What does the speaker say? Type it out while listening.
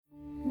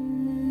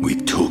We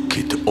took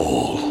it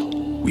all.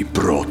 We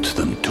brought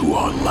them to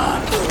our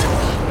land.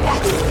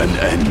 An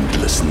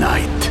endless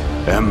night,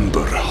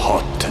 ember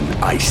hot and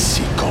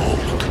icy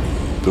cold.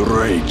 The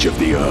rage of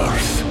the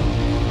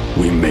earth.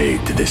 We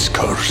made this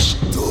curse.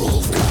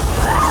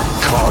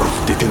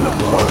 Carved it in the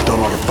blood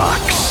on our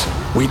backs.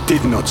 We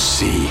did not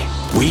see.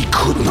 We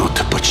could not,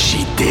 but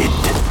she did.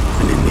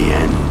 And in the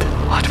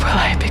end... What will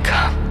I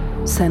become?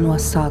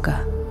 Senua's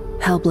Saga.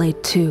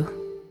 Hellblade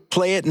 2.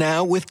 Play it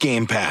now with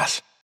Game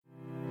Pass.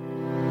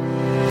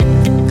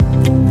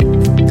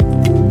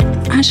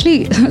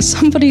 Actually,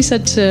 somebody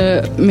said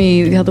to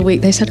me the other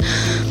week, they said,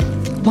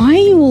 "Why are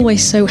you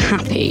always so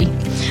happy?"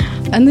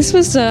 And this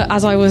was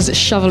as I was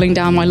shoveling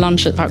down my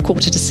lunch at about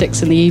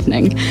 5:45 in the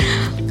evening.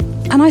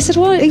 And I said,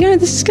 well,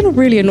 this is going to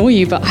really annoy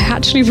you, but I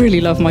actually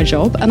really love my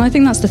job. And I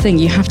think that's the thing.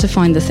 You have to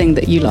find the thing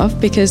that you love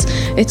because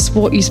it's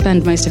what you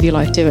spend most of your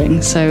life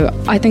doing. So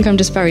I think I'm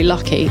just very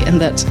lucky in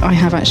that I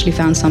have actually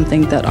found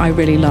something that I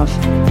really love.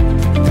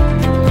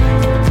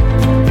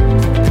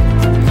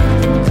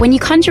 When you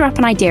conjure up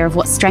an idea of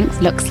what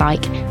strength looks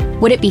like,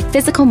 would it be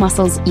physical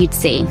muscles you'd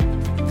see?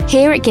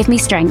 Here at Give Me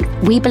Strength,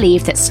 we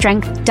believe that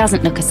strength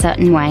doesn't look a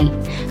certain way.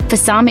 For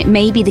some, it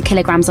may be the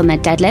kilograms on their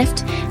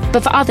deadlift,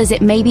 but for others,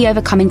 it may be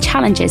overcoming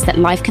challenges that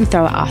life can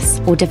throw at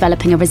us or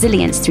developing a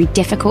resilience through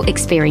difficult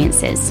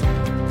experiences.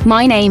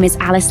 My name is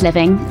Alice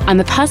Living. I'm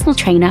a personal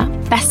trainer,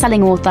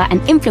 best-selling author and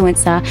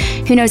influencer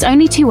who knows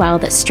only too well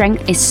that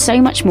strength is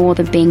so much more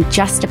than being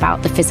just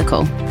about the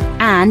physical.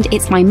 And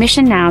it's my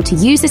mission now to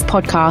use this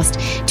podcast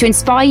to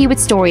inspire you with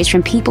stories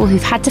from people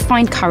who've had to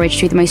find courage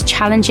through the most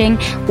challenging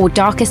or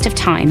darkest of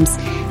times,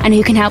 and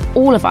who can help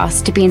all of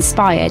us to be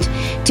inspired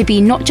to be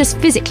not just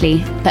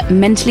physically, but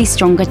mentally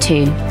stronger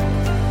too.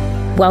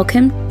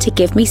 Welcome to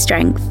Give Me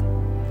Strength.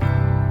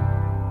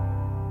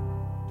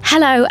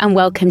 Hello and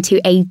welcome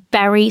to a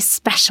very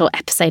special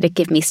episode of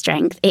Give Me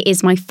Strength. It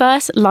is my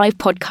first live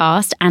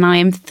podcast and I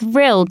am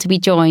thrilled to be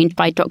joined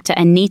by Dr.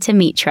 Anita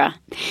Mitra.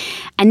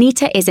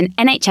 Anita is an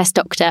NHS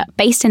doctor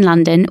based in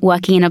London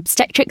working in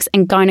obstetrics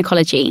and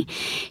gynecology.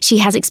 She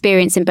has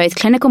experience in both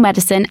clinical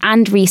medicine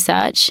and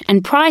research,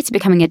 and prior to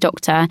becoming a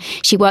doctor,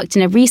 she worked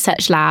in a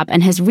research lab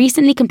and has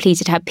recently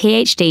completed her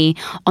PhD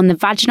on the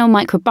vaginal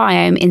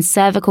microbiome in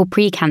cervical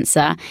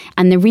precancer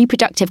and the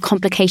reproductive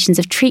complications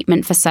of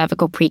treatment for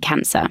cervical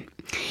precancer.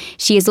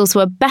 She is also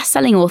a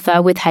best-selling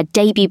author with her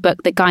debut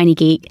book, The Gynae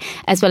Geek,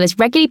 as well as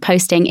regularly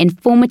posting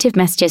informative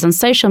messages on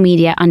social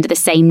media under the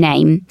same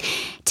name.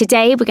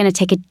 Today, we're going to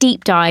take a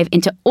deep dive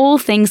into all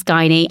things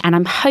gynae, and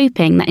I'm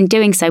hoping that in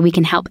doing so, we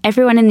can help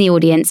everyone in the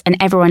audience and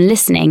everyone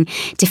listening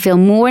to feel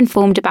more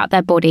informed about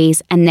their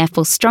bodies and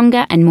therefore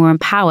stronger and more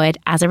empowered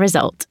as a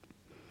result.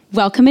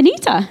 Welcome,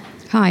 Anita.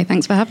 Hi,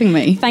 thanks for having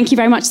me. Thank you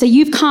very much. So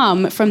you've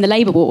come from the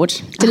labour ward,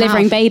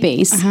 delivering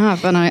babies. I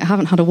have, and I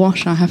haven't had a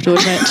wash, I have to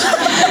admit.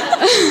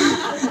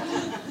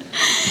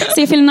 So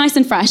you're feeling nice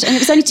and fresh. And it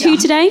was only two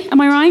today, am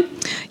I right?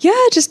 Yeah,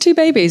 just 2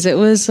 babies. It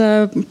was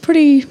a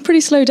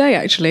pretty slow day,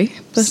 actually.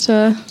 But just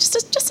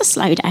a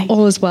slow day.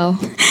 All is well.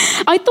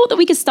 I thought that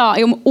we could start.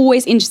 I'm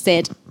always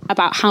interested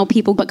about how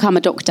people become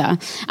a doctor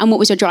and what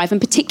was your drive, and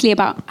particularly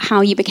about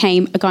how you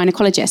became a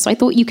gynecologist. So I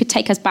thought you could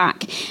take us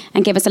back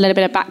and give us a little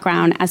bit of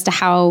background as to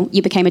how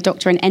you became a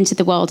doctor and entered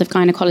the world of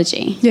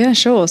gynecology. Yeah,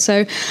 sure.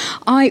 So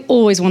I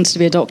always wanted to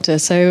be a doctor.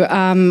 So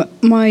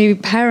my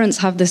parents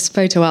have this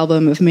photo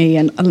album of me,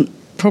 and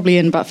probably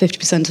in about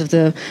 50% of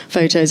the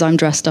photos I'm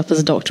dressed up as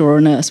a doctor or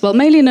a nurse. Well,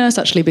 mainly a nurse,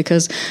 actually,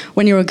 because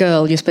when you're a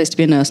girl, you're supposed to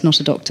be a nurse, not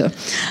a doctor.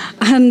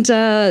 And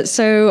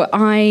so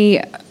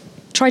I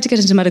tried to get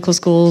into medical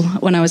school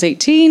when I was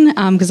 18,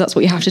 because that's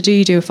what you have to do.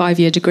 You do a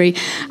 5-year degree.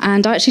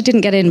 And I actually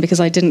didn't get in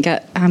because I didn't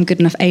get good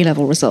enough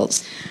A-level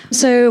results.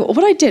 So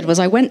what I did was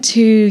I went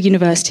to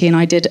university and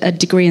I did a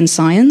degree in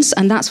science,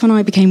 and that's when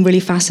I became really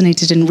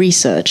fascinated in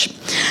research.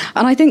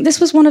 And I think this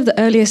was one of the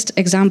earliest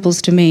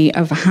examples to me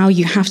of how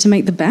you have to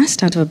make the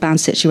best out of a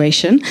bad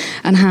situation,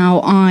 and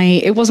how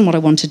it wasn't what I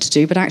wanted to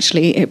do, but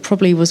actually it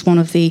probably was one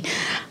of the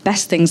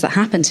best things that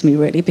happened to me,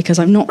 really, because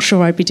I'm not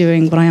sure I'd be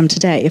doing what I am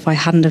today if I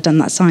hadn't have done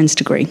that science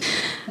degree.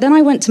 Then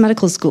I went to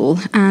medical school,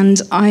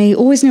 and I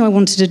always knew I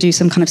wanted to do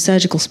some kind of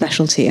surgical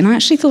specialty, and I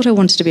actually thought I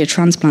wanted to be a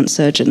transplant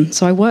surgeon.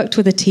 So I worked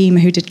with a team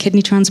who did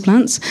kidney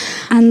transplants,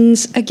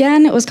 and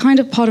again, it was kind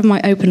of part of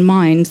my open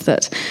mind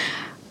that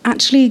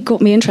actually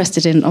got me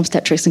interested in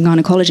obstetrics and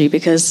gynecology,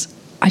 because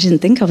I didn't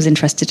think I was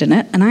interested in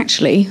it. And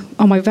actually,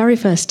 on my very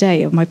first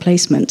day of my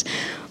placement,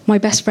 my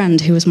best friend,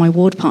 who was my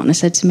ward partner,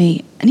 said to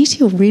me, "Anita,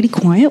 you're really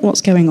quiet.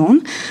 What's going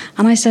on?"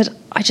 And I said,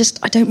 I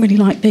don't really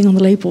like being on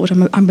the labour ward.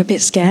 I'm a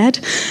bit scared.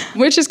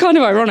 Which is kind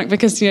of ironic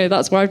because,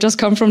 that's where I've just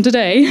come from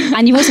today.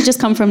 And you've also just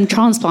come from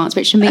transplants,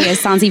 which to me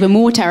sounds even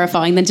more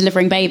terrifying than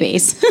delivering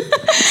babies.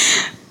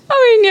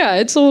 I mean, yeah,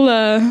 it's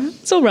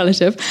all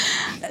relative.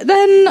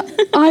 Then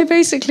I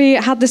basically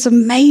had this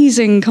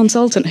amazing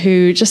consultant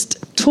who just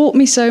taught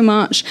me so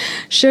much,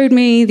 showed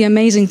me the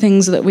amazing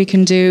things that we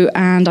can do,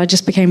 and I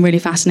just became really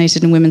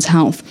fascinated in women's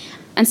health.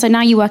 And so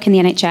now you work in the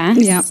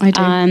NHS. Yeah, I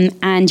do.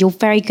 And you're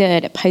very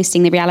good at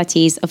posting the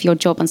realities of your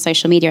job on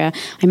social media.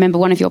 I remember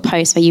one of your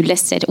posts where you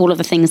listed all of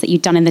the things that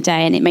you'd done in the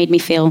day, and it made me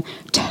feel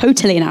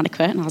totally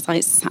inadequate. And I was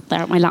like, sat there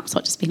at my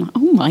laptop just being like,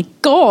 oh my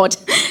God,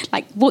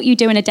 like what you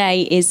do in a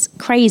day is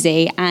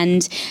crazy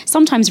and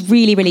sometimes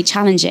really, really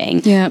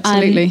challenging. Yeah,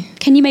 absolutely.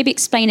 Can you maybe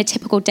explain a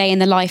typical day in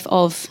the life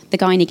of the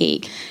Gynae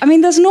Geek? I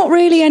mean, there's not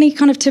really any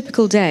kind of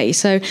typical day.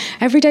 So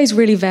every day is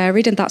really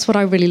varied, and that's what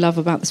I really love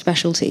about the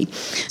specialty.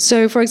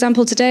 So, for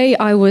example, today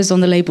I was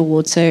on the labour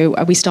ward. So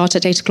we start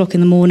at 8 o'clock in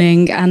the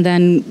morning, and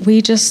then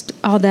we just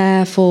are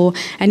there for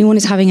anyone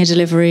who's having a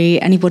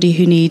delivery, anybody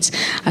who needs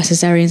a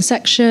caesarean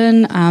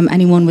section,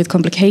 anyone with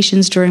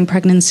complications during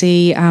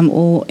pregnancy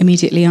or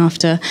immediately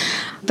after.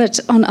 But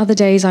on other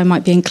days, I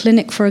might be in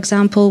clinic, for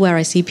example, where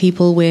I see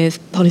people with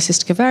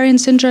polycystic ovarian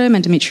syndrome,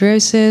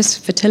 endometriosis,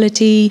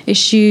 fertility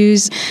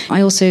issues.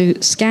 I also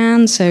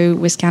scan, so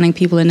we're scanning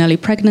people in early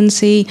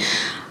pregnancy.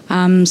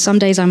 Some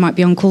days I might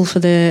be on call for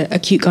the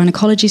acute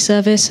gynecology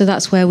service, so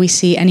that's where we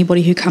see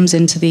anybody who comes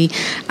into the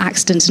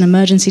accident and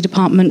emergency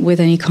department with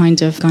any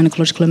kind of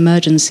gynecological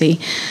emergency.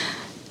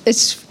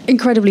 It's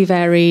incredibly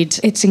varied,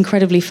 it's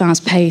incredibly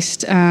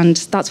fast-paced, and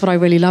that's what I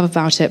really love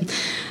about it.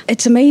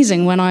 It's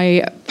amazing when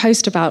I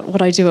post about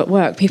what I do at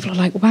work, people are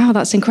like, wow,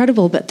 that's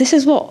incredible, but this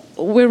is what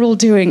we're all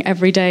doing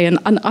every day, and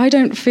I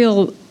don't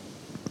feel...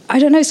 I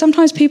don't know,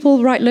 sometimes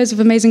people write loads of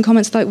amazing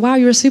comments like, wow,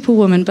 you're a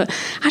superwoman, but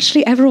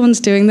actually everyone's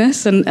doing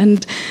this,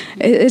 and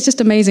it's just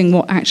amazing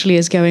what actually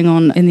is going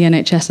on in the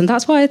NHS, and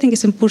that's why I think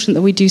it's important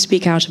that we do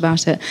speak out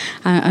about it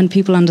and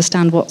people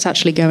understand what's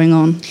actually going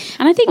on.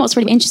 And I think what's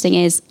really interesting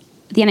is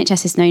the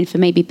NHS is known for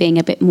maybe being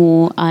a bit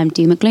more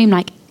doom and gloom,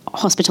 like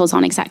hospitals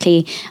aren't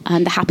exactly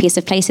the happiest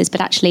of places, but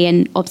actually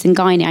in obs and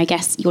gynae, I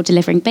guess you're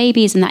delivering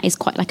babies and that is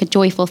quite like a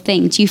joyful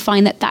thing. Do you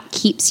find that that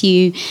keeps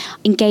you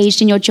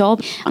engaged in your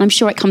job? And I'm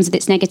sure it comes with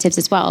its negatives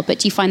as well, but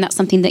do you find that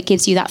something that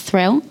gives you that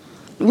thrill?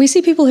 We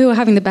see people who are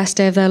having the best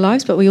day of their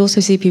lives, but we also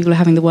see people who are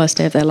having the worst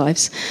day of their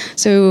lives.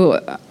 So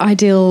I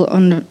deal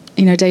on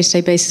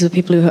day-to-day basis with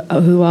people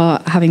who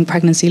are having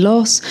pregnancy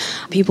loss,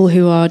 people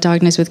who are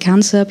diagnosed with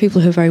cancer,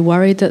 people who are very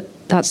worried that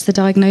that's the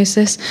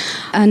diagnosis.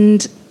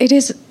 And it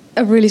is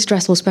a really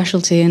stressful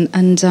specialty,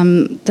 and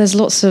there's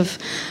lots of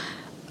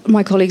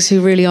my colleagues who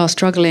really are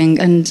struggling,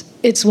 and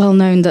it's well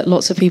known that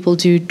lots of people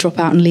do drop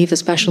out and leave the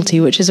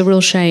specialty, which is a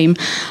real shame.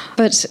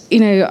 But,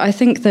 I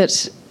think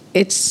that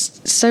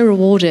it's so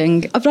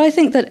rewarding. But I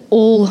think that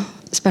all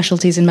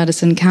specialties in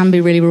medicine can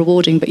be really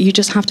rewarding, but you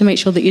just have to make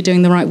sure that you're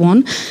doing the right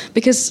one.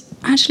 Because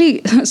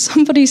actually,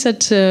 somebody said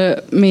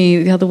to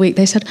me the other week,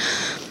 they said,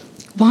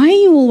 why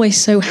are you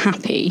always so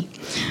happy?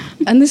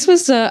 And this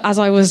was as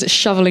I was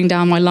shoveling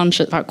down my lunch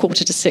at about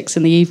 5:45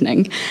 in the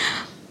evening.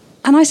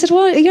 And I said,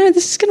 well,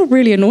 this is going to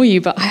really annoy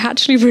you, but I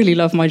actually really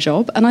love my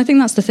job. And I think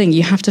that's the thing.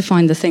 You have to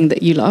find the thing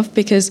that you love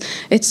because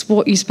it's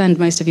what you spend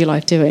most of your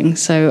life doing.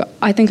 So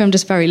I think I'm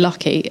just very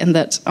lucky in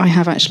that I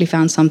have actually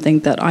found something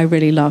that I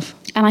really love.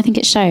 And I think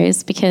it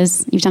shows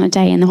because you've done a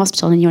day in the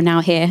hospital and you're now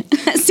here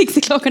at 6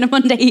 o'clock on a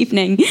Monday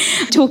evening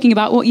talking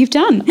about what you've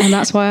done. And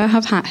that's why I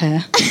have hat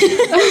hair.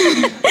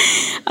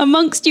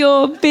 Amongst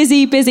your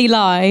busy, busy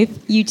life,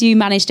 you do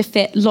manage to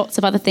fit lots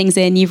of other things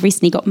in. You've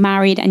recently got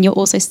married and you're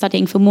also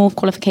studying for more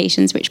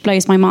qualifications, which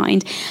blows my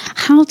mind.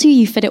 How do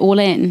you fit it all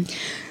in?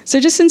 So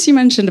just since you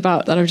mentioned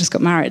about that I've just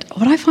got married,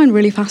 what I find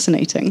really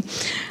fascinating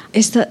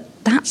is that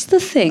that's the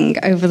thing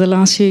over the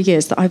last few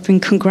years that I've been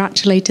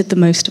congratulated the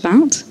most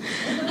about.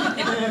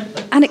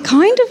 And it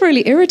kind of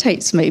really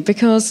irritates me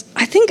because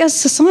I think as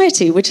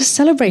society, we're just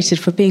celebrated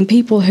for being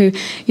people who,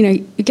 you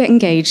get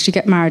engaged, you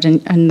get married,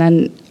 and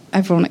then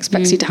everyone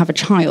expects you to have a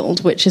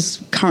child, which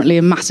is currently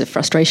a massive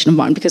frustration of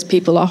mine because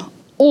people are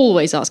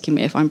always asking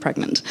me if I'm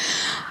pregnant.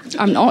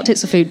 I'm not,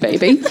 it's a food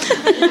baby.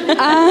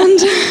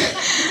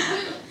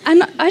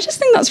 And I just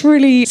think that's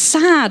really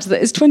sad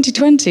that it's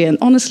 2020. And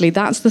honestly,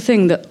 that's the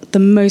thing that the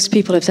most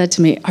people have said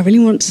to me. I really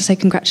want to say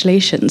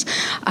congratulations.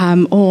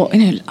 Or,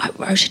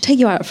 I should take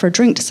you out for a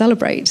drink to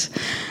celebrate.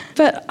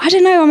 But I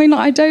don't know. I mean,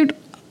 I don't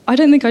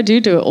think I do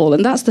it all.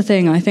 And that's the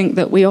thing. I think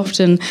that we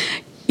often...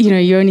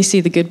 you only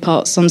see the good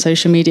parts on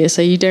social media,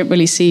 so you don't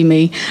really see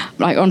me.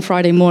 Like on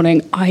Friday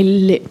morning, I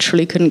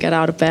literally couldn't get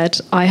out of bed.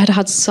 I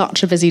had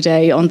such a busy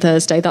day on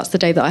Thursday. That's the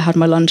day that I had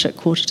my lunch at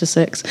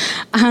 5:45.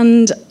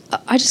 And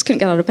I just couldn't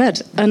get out of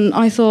bed. And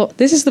I thought,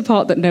 this is the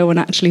part that no one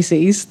actually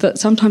sees, that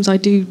sometimes I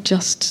do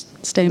just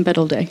stay in bed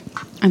all day.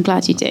 I'm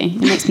glad you do.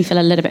 It makes me feel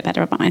a little bit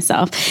better about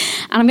myself.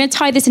 And I'm going to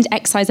tie this into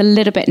exercise a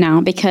little bit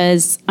now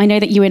because I know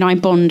that you and I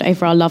bond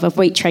over our love of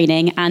weight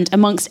training, and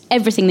amongst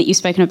everything that you've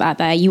spoken about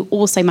there, you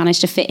also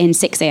managed to fit in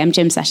 6 a.m.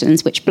 gym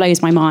sessions, which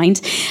blows my mind.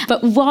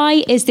 But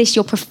why is this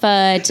your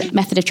preferred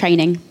method of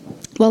training?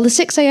 Well, the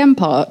 6 a.m.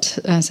 part,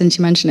 since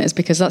you mentioned it, is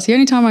because that's the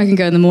only time I can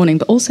go in the morning,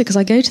 but also because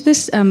I go to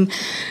this kind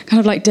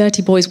of like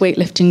dirty boys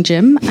weightlifting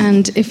gym,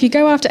 and if you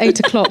go after 8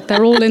 o'clock,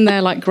 they're all in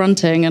there like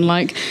grunting and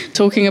like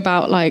talking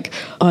about like,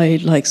 I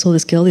like saw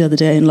this girl the other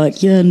day and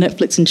like, yeah,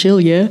 Netflix and chill,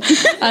 yeah.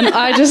 And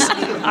I just...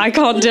 I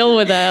can't deal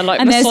with their like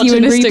and there's you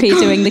and misogynistic... Rupi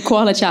doing the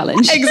koala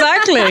challenge.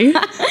 Exactly.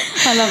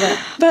 I love it.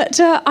 But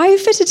I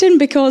fit it in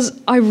because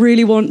I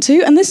really want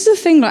to. And this is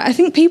the thing, like, I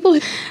think people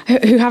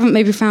who haven't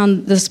maybe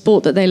found the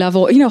sport that they love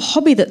or, a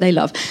hobby that they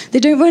love, they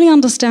don't really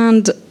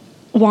understand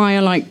why I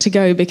like to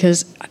go,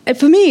 because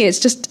for me,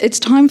 it's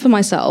time for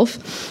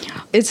myself.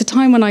 It's a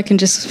time when I can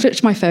just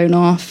switch my phone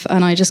off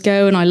and I just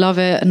go and I love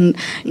it and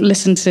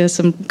listen to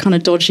some kind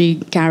of dodgy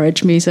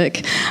garage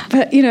music.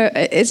 But,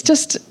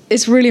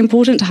 it's really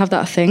important to have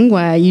that thing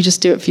where you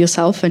just do it for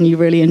yourself and you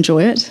really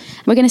enjoy it.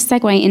 We're going to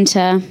segue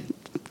into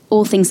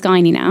all things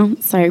gynae now,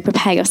 so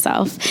prepare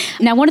yourself.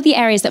 Now, one of the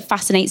areas that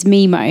fascinates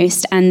me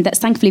most and that's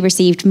thankfully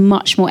received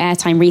much more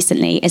airtime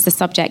recently is the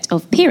subject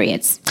of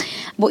periods.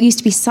 What used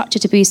to be such a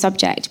taboo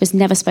subject was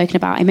never spoken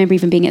about. I remember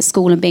even being at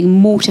school and being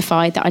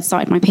mortified that I'd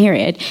started my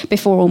period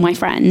before all my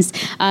friends.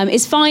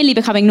 It's finally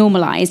becoming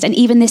normalised, and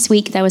even this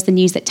week there was the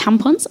news that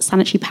tampons,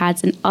 sanitary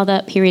pads and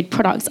other period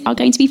products are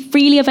going to be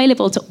freely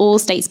available to all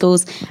state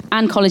schools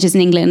and colleges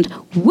in England.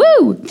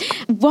 Woo!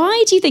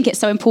 Why do you think it's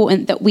so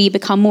important that we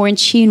become more in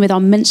tune with our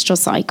menstrual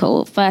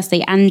cycle,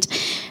 firstly, and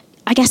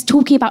I guess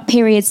talking about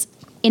periods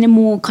in a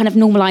more kind of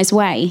normalised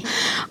way?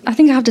 I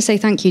think I have to say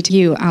thank you to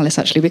you, Alice,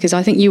 actually, because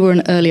I think you were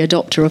an early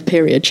adopter of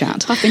period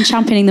chat. I've been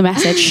championing the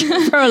message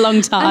for a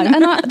long time.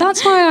 And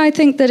that's why I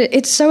think that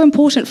it's so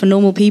important for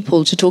normal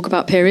people to talk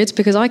about periods,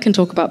 because I can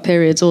talk about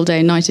periods all day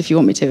and night if you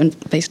want me to,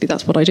 and basically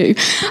that's what I do.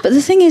 But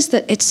the thing is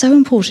that it's so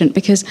important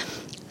because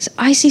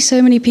I see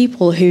so many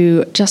people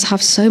who just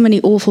have so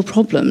many awful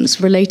problems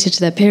related to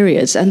their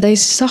periods, and they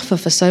suffer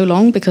for so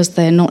long because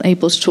they're not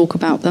able to talk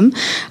about them.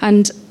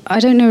 And I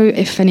don't know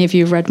if any of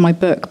you have read my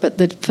book, but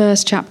the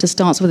first chapter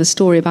starts with a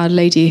story about a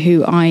lady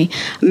who I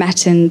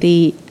met in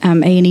the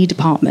A&E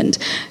department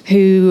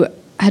who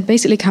had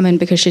basically come in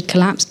because she'd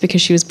collapsed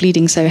because she was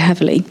bleeding so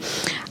heavily.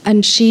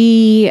 And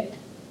she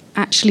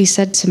actually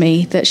said to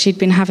me that she'd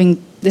been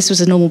having, this was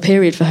a normal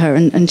period for her,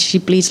 and she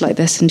bleeds like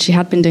this, and she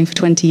had been doing for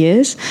 20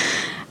 years.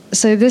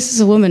 So this is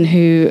a woman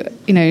who,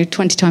 20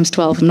 times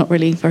 12, I'm not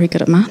really very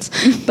good at maths,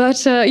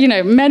 but,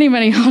 many,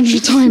 many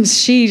hundred times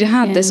she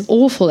had this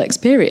awful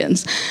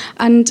experience.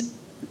 And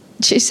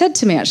she said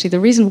to me, actually,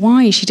 the reason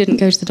why she didn't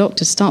go to the doctor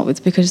to start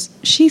with, because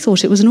she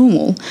thought it was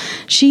normal.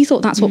 She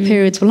thought that's what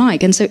periods were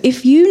like. And so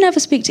if you never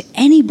speak to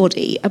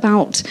anybody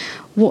about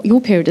what your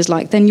period is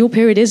like, then your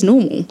period is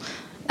normal.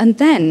 And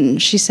then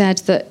she said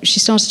that she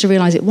started to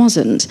realise it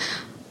wasn't.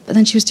 But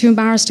then she was too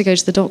embarrassed to go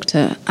to the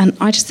doctor. And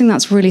I just think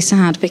that's really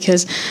sad,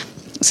 because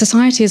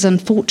society has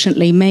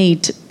unfortunately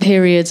made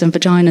periods and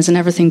vaginas and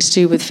everything to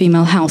do with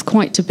female health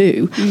quite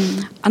taboo.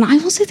 And I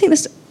also think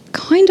there's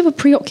kind of a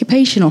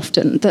preoccupation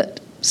often that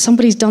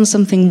somebody's done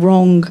something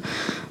wrong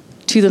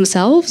to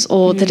themselves,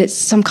 or that it's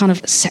some kind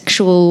of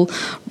sexual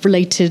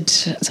related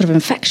sort of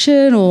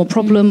infection or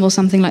problem or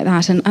something like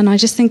that. And I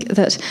just think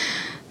that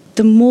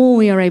the more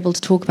we are able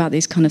to talk about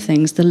these kind of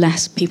things, the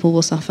less people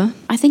will suffer.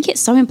 I think it's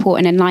so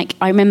important. And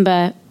I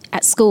remember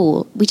at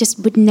school, we just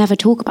would never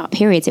talk about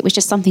periods. It was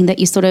just something that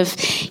you sort of,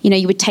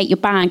 you would take your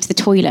bag to the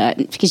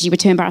toilet because you were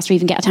too embarrassed to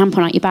even get a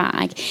tampon out your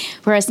bag.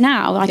 Whereas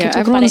now, I can talk about it.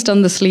 Everyone's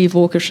done the sleeve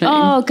walk of shame.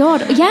 Oh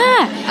God,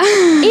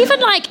 yeah.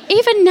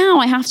 even now,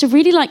 I have to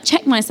really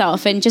check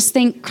myself and just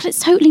think, God, it's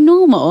totally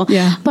normal.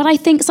 Yeah. But I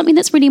think something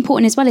that's really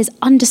important as well is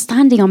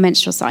understanding our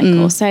menstrual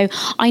cycle. So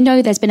I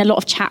know there's been a lot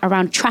of chat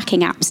around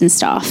tracking apps and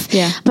stuff.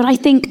 Yeah. But I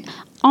think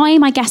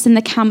I'm, in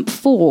the camp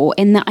 4,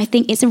 in that I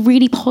think it's a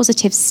really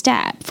positive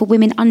step for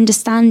women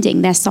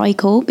understanding their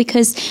cycle,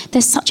 because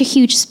there's such a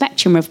huge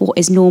spectrum of what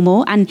is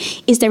normal, and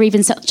is there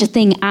even such a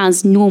thing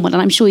as normal?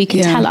 And I'm sure you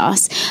can tell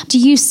us. Do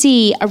you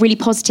see a really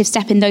positive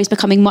step in those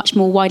becoming much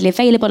more widely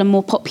available and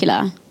more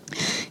popular?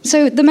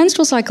 So the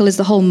menstrual cycle is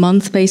the whole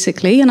month,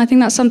 basically, and I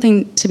think that's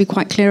something to be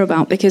quite clear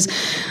about, because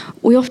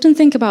we often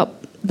think about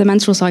the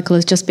menstrual cycle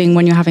as just being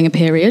when you're having a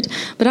period,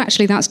 but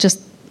actually that's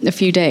just a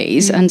few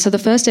days. And so the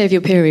first day of your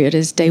period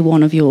is day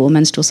 1 of your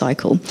menstrual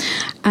cycle.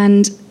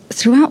 And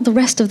throughout the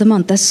rest of the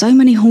month, there's so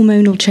many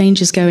hormonal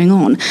changes going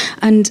on.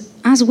 And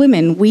as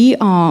women, we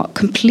are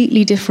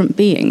completely different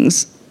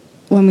beings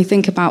when we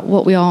think about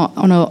what we are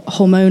on a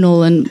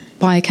hormonal and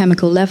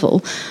biochemical level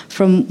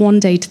from one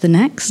day to the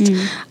next.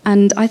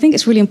 And I think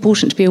it's really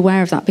important to be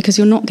aware of that, because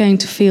you're not going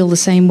to feel the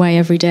same way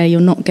every day.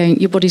 Your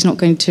body's not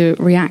going to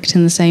react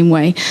in the same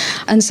way.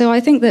 And so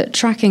I think that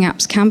tracking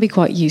apps can be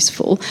quite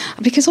useful,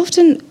 because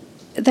often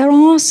there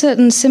are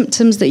certain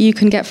symptoms that you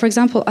can get. For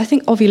example, I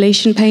think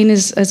ovulation pain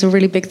is a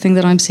really big thing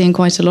that I'm seeing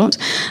quite a lot.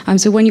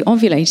 So when you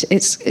ovulate,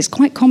 it's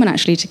quite common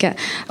actually to get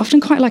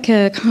often quite like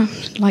a kind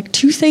of like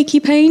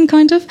toothache pain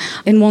kind of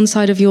in one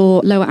side of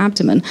your lower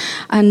abdomen.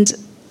 And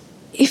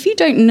if you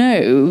don't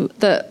know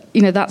that,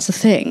 that's a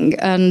thing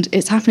and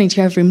it's happening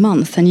to you every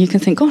month, then you can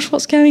think, gosh,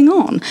 what's going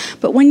on?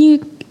 But when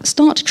you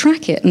start to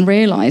track it and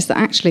realise that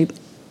actually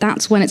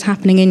that's when it's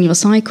happening in your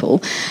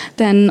cycle,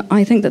 then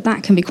I think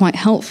that can be quite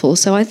helpful.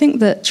 So I think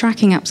that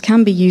tracking apps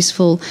can be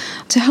useful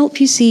to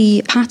help you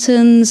see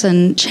patterns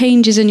and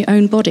changes in your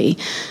own body.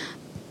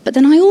 But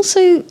then I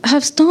also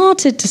have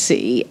started to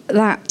see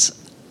that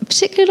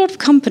particularly a lot of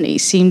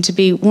companies seem to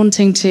be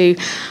wanting to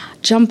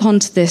jump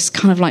onto this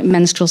kind of like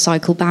menstrual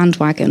cycle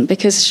bandwagon,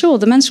 because sure,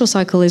 the menstrual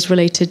cycle is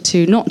related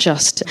to not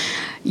just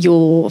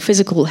your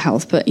physical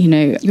health, but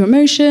your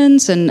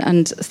emotions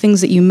and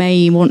things that you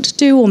may want to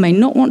do or may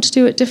not want to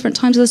do at different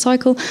times of the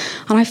cycle.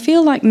 And I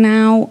feel like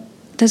now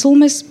there's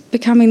almost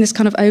becoming this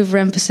kind of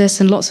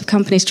overemphasis, and lots of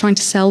companies trying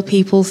to sell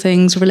people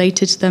things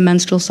related to their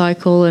menstrual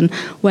cycle and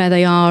where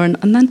they are.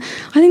 And then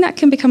I think that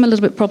can become a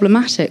little bit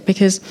problematic,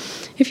 because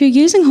if you're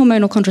using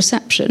hormonal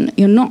contraception,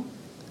 you're not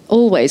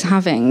always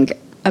having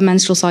a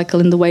menstrual cycle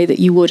in the way that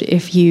you would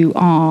if you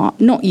are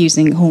not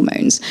using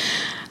hormones.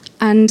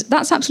 And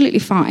that's absolutely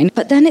fine.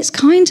 But then it's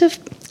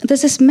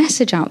there's this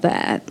message out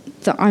there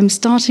that I'm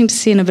starting to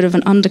see in a bit of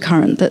an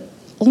undercurrent that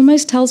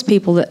almost tells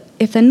people that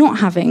if they're not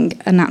having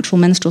a natural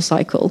menstrual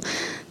cycle,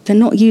 they're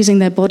not using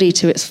their body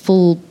to its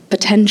full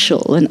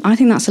potential. And I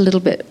think that's a little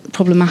bit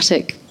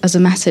problematic as a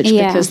message,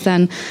 because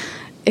then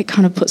it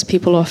kind of puts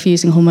people off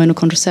using hormonal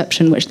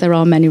contraception, which there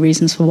are many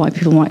reasons for why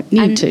people might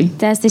need to.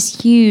 There's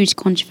this huge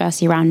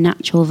controversy around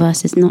natural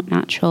versus not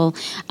natural,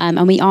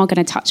 and we are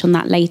going to touch on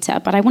that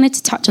later. But I wanted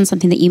to touch on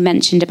something that you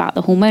mentioned about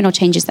the hormonal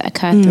changes that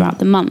occur throughout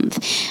the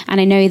month.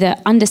 And I know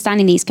that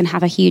understanding these can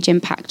have a huge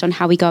impact on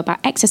how we go about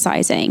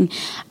exercising.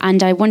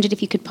 And I wondered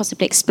if you could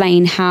possibly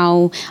explain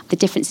how the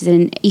differences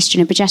in estrogen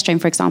and progesterone,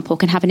 for example,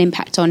 can have an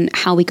impact on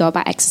how we go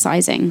about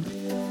exercising.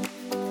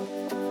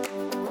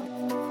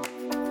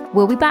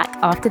 We'll be back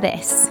after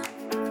this.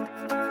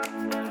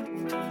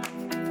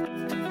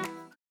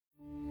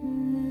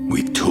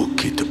 We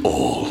took it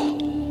all.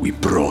 We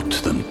brought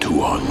them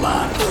to our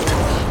land.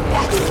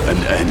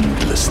 An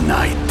endless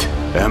night,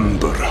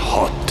 ember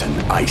hot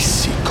and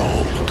icy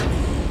cold.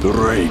 The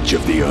rage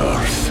of the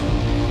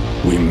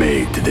earth. We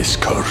made this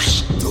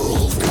curse.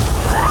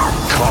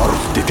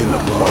 Carved it in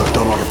the blood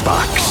on our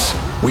backs.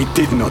 We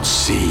did not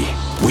see.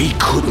 We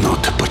could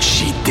not, but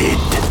she did.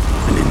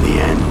 And in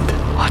the end,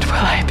 What will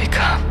I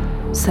become?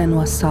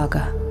 Senua's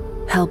Saga.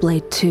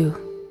 Hellblade 2.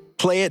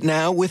 Play it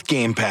now with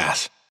Game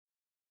Pass.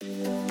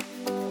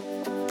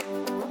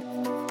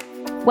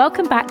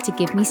 Welcome back to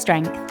Give Me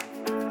Strength.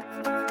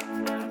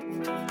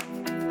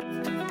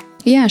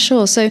 Yeah,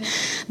 sure. So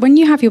when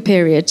you have your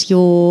period,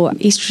 your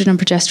estrogen and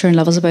progesterone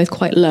levels are both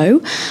quite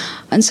low.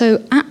 And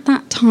so at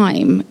that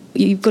time,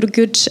 you've got a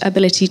good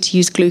ability to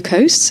use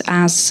glucose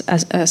as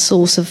a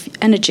source of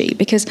energy,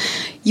 because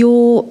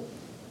your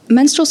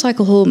menstrual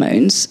cycle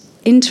hormones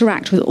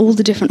interact with all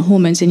the different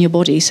hormones in your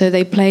body. So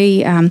they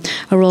play a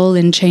role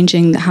in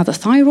changing how the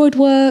thyroid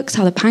works,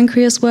 how the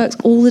pancreas works,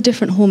 all the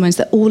different hormones.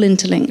 They're all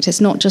interlinked. It's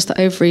not just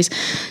the ovaries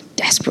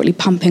desperately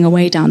pumping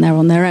away down there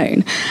on their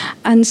own.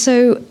 And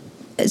so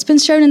it's been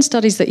shown in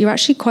studies that you're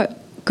actually quite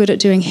good at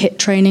doing HIIT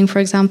training, for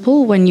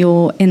example, when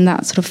you're in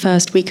that sort of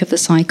first week of the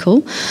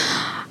cycle.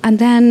 And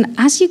then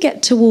as you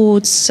get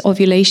towards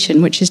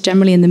ovulation, which is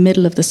generally in the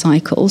middle of the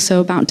cycle,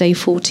 so about day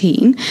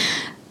 14,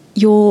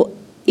 your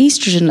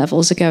estrogen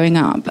levels are going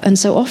up. And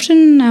so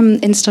often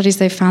in studies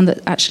they've found that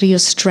actually your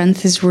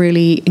strength is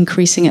really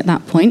increasing at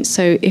that point.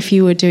 So if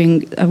you were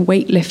doing a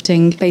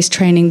weightlifting based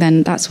training,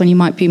 then that's when you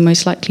might be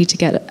most likely to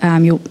get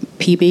your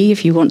PB.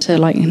 If you want to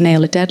like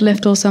nail a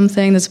deadlift or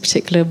something, there's a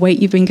particular weight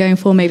you've been going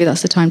for, maybe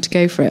that's the time to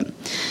go for it.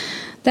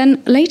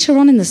 Then later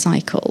on in the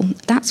cycle,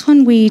 that's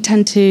when we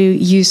tend to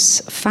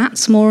use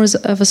fats more as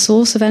of a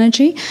source of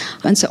energy.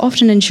 And so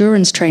often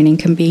endurance training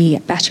can be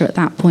better at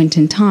that point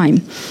in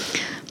time.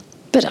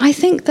 But I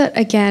think that,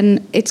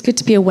 again, it's good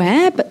to be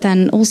aware, but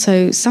then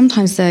also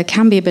sometimes there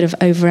can be a bit of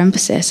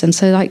overemphasis. And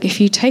so, like,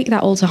 if you take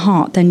that all to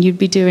heart, then you'd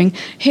be doing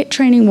HIIT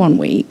training one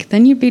week,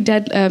 then you'd be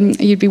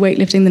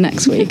weightlifting the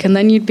next week, and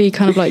then you'd be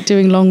kind of like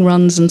doing long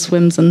runs and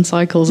swims and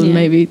cycles and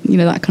maybe,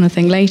 that kind of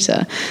thing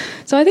later.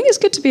 So I think it's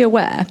good to be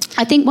aware.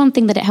 I think one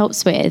thing that it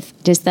helps with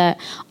is that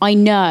I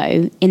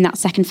know in that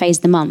second phase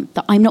of the month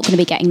that I'm not going to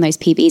be getting those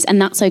PBs, and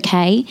that's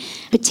okay.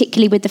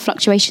 Particularly with the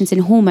fluctuations in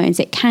hormones,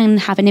 it can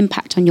have an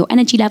impact on your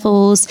energy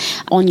levels,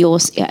 on your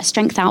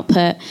strength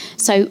output.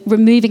 So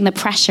removing the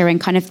pressure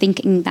and kind of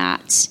thinking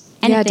that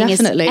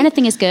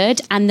anything is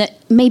good, and that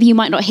maybe you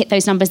might not hit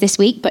those numbers this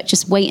week, but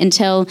just wait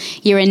until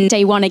you're in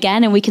day one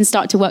again and we can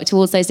start to work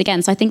towards those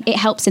again. So I think it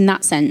helps in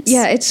that sense.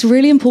 Yeah, it's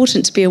really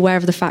important to be aware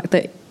of the fact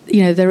that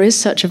there is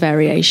such a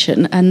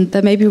variation, and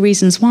there may be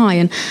reasons why.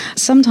 And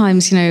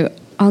sometimes,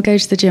 I'll go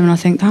to the gym and I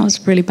think that was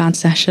a really bad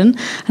session.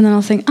 And then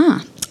I'll think,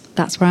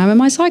 that's where I am in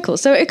my cycle.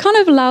 So it kind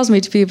of allows me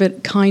to be a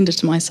bit kinder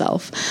to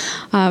myself.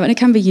 And it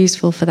can be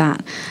useful for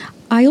that.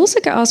 I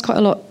also get asked quite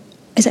a lot,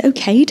 is it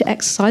okay to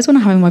exercise when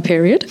I'm having my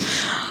period?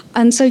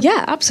 And so,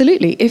 yeah,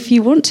 absolutely. If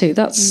you want to,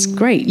 that's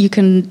great. You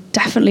can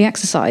definitely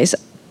exercise.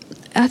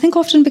 I think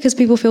often because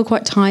people feel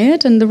quite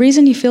tired, and the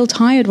reason you feel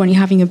tired when you're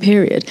having a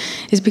period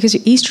is because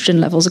your estrogen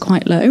levels are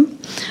quite low.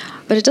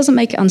 But it doesn't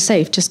make it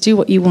unsafe. Just do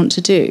what you want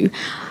to do.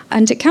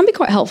 And it can be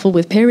quite helpful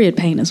with period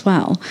pain as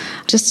well,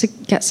 just to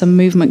get some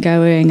movement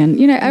going. And,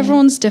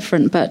 everyone's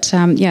different. But,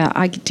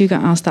 I do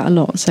get asked that a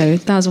lot. So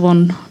that's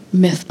one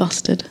myth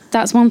busted.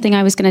 That's one thing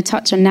I was going to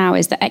touch on now,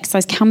 is that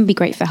exercise can be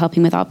great for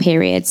helping with our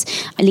periods,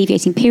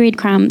 alleviating period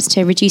cramps,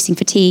 to reducing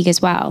fatigue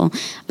as well.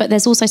 But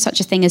there's also such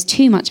a thing as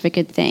too much of a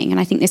good thing. And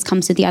I think this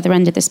comes to the other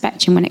end of the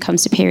spectrum when it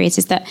comes to periods,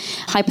 is that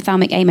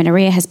hypothalamic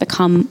amenorrhea has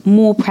become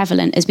more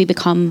prevalent as we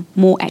become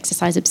more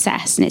exercise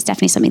obsessed. And it's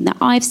definitely something that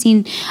I've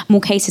seen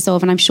more cases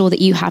of, and I'm sure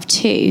that you have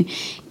too.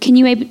 Can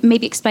you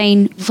maybe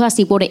explain,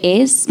 firstly, what it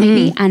is,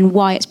 maybe, and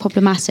why it's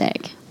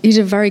problematic? You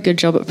did a very good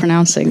job at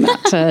pronouncing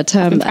that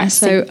term there.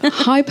 So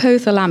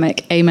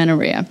hypothalamic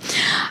amenorrhea.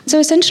 So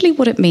essentially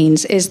what it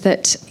means is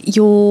that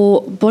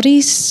your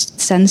body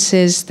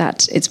senses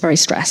that it's very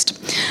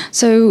stressed.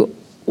 So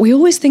we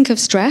always think of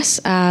stress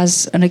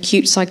as an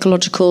acute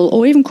psychological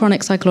or even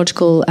chronic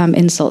psychological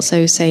insult.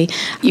 So say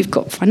you've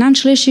got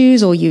financial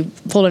issues or you've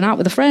fallen out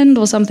with a friend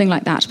or something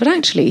like that. But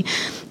actually,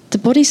 the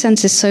body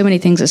senses so many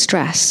things as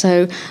stress.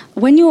 So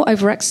when you're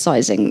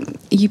overexercising,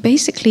 you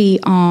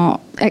basically are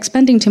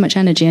expending too much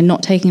energy and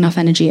not taking enough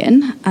energy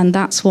in, and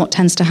that's what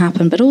tends to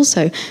happen. But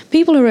also,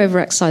 people who are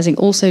overexercising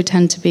also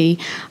tend to be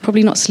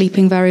probably not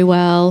sleeping very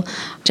well,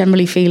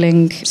 generally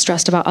feeling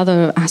stressed about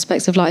other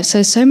aspects of life.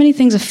 So many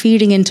things are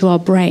feeding into our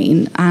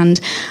brain, and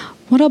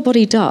what our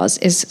body does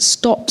is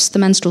stops the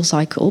menstrual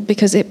cycle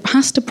because it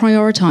has to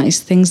prioritize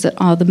things that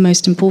are the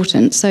most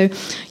important. So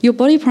your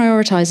body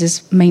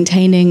prioritizes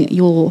maintaining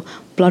your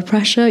blood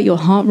pressure, your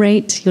heart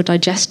rate, your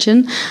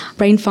digestion,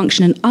 brain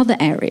function, and other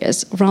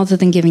areas rather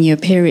than giving you a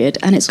period.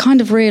 And it's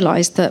kind of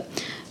realized that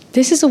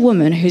this is a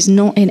woman who's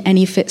not in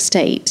any fit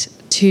state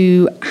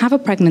to have a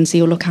pregnancy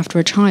or look after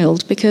a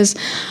child, because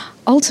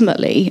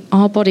ultimately,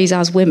 our bodies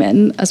as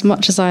women, as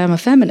much as I am a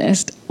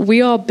feminist,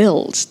 we are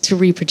built to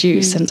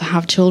reproduce and to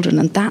have children,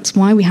 and that's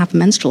why we have a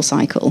menstrual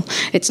cycle.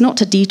 It's not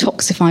to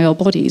detoxify our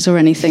bodies or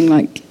anything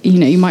like,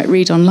 you might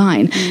read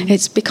online.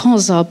 It's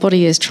because our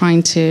body is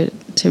trying to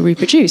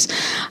reproduce.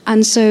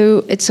 And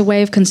so it's a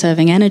way of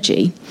conserving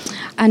energy.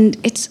 And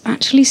it's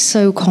actually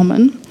so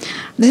common.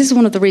 This is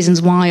one of the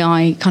reasons why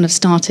I kind of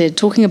started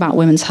talking about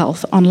women's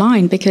health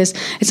online, because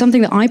it's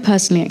something that I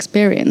personally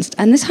experienced.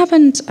 And this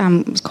happened,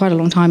 it was quite a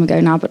long time ago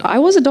now, but I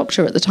was a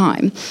doctor at the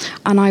time,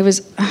 and I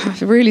was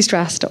really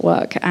stressed at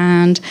work.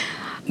 And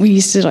we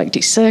used to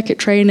do circuit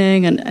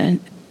training,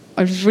 and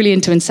I was really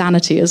into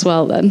Insanity as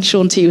well then.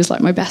 Shaun T was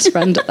my best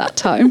friend at that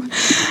time.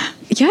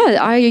 Yeah,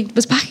 I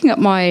was packing up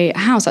my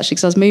house actually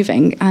because I was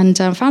moving, and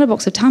found a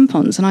box of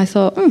tampons, and I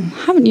thought, I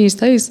haven't used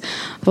those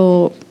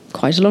for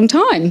quite a long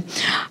time.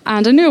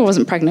 And I knew I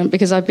wasn't pregnant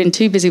because I'd been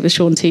too busy with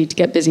Shaun T to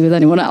get busy with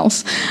anyone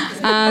else.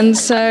 And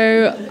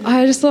so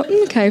I just thought,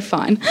 okay,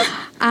 fine.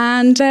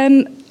 And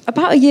then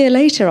about a year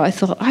later, I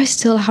thought, I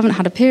still haven't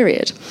had a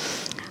period.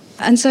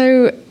 And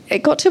so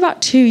it got to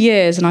about 2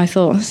 years, and I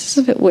thought, this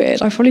is a bit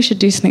weird. I probably should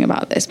do something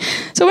about this.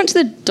 So I went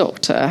to the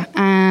doctor,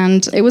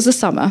 and it was the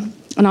summer,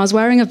 and I was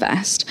wearing a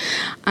vest,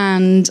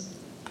 and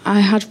I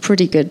had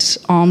pretty good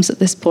arms at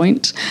this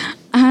point.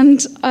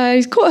 And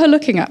I caught her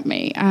looking at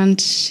me,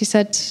 and she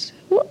said,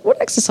 what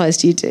exercise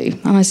do you do?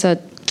 And I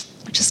said,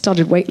 I just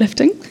started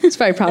weightlifting. I was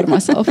very proud of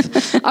myself.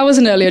 I was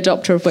an early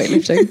adopter of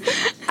weightlifting.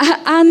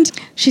 And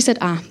she said,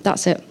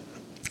 that's it.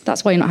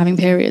 That's why you're not having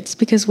periods,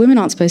 because women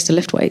aren't supposed to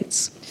lift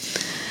weights.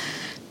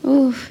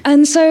 Ooh.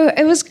 And so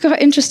it was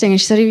quite interesting. And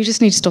she said, you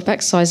just need to stop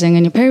exercising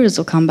and your periods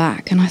will come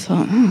back. And I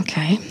thought,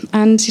 okay.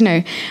 And,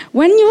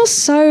 when you're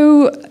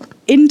so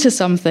into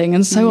something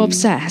and so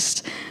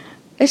obsessed,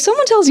 if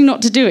someone tells you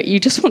not to do it, you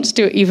just want to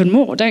do it even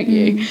more, don't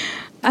you?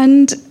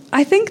 And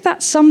I think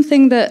that's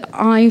something that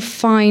I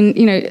find,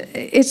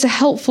 it's a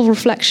helpful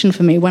reflection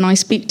for me when I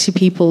speak to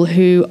people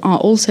who are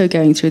also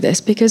going through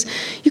this, because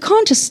you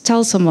can't just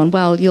tell someone,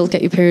 well, you'll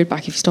get your period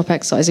back if you stop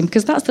exercising,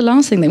 because that's the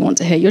last thing they want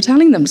to hear. You're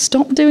telling them,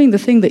 stop doing the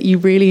thing that you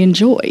really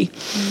enjoy.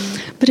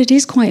 But it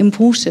is quite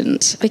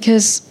important,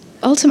 because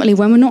ultimately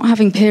when we're not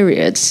having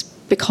periods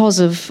because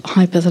of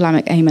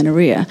hypothalamic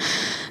amenorrhea,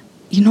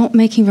 you're not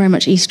making very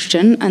much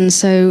estrogen, and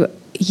so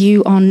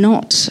you are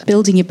not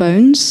building your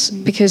bones,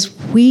 because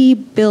we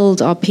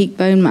build our peak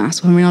bone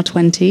mass when we're in our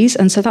 20s,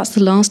 and so that's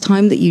the last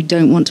time that you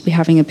don't want to be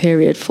having a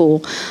period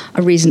for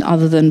a reason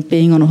other than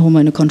being on a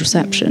hormonal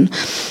contraception.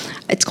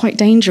 It's quite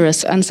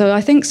dangerous, and so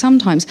I think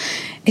sometimes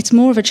it's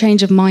more of a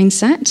change of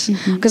mindset,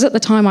 because at the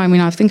time,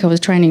 I think I was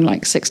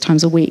training 6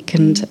 times a week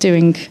and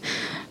doing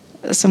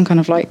some kind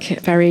of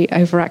very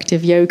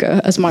overactive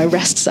yoga as my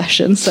rest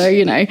session. So,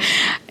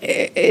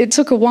 it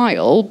took a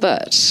while,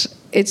 but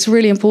it's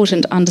really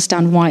important to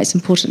understand why it's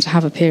important to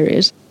have a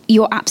period.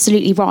 You're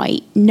absolutely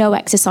right. No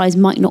exercise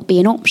might not be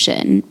an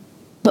option,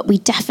 but we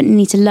definitely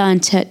need to learn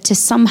to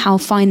somehow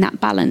find that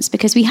balance,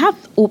 because we have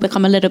all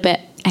become a little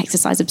bit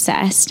exercise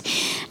obsessed,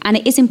 and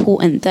it is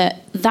important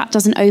that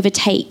doesn't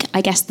overtake,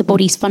 I guess, the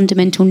body's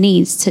fundamental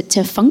needs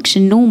to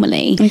function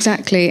normally.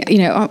 Exactly.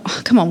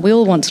 Come on, we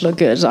all want to look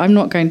good. I'm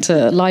not going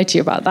to lie to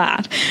you about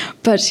that.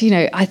 But,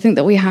 I think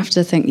that we have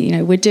to think,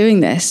 we're doing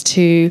this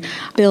to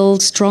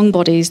build strong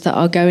bodies that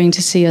are going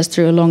to see us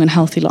through a long and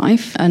healthy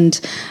life. And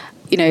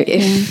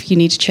if you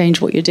need to change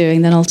what you're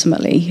doing, then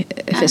ultimately,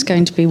 if it's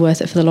going to be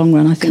worth it for the long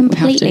run, I think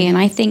completely. We have to. And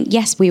I think,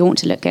 yes, we want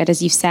to look good,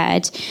 as you've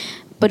said,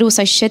 but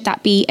also should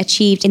that be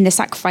achieved in the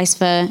sacrifice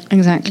for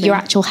your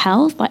actual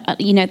health?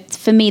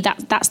 For me,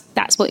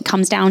 that's what it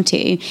comes down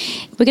to.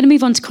 We're going to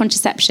move on to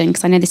contraception,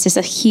 because I know this is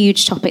a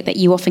huge topic that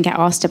you often get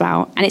asked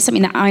about, and it's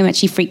something that I'm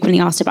actually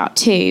frequently asked about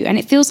too. And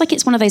it feels like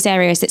it's one of those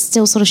areas that's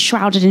still sort of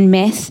shrouded in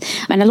myth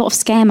and a lot of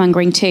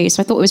scaremongering too.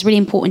 So I thought it was really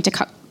important to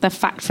cut the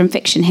fact from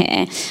fiction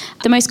here.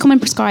 The most common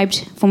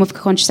prescribed form of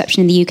contraception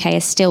in the UK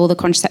is still the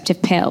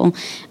contraceptive pill,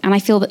 and I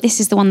feel that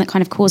this is the one that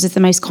kind of causes the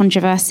most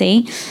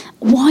controversy.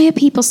 Why are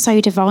people so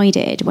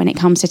divided when it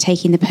comes to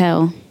taking the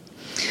pill?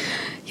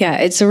 Yeah,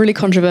 it's a really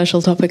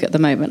controversial topic at the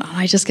moment.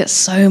 I just get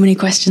so many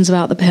questions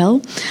about the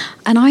pill.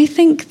 And I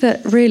think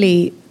that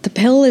really the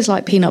pill is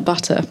like peanut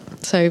butter.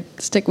 So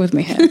stick with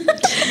me here.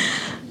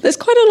 There's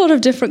quite a lot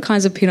of different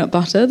kinds of peanut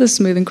butter. There's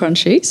smooth and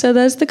crunchy. So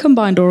there's the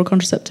combined oral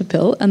contraceptive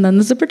pill, and then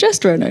there's the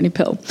progesterone-only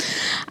pill.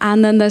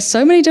 And then there's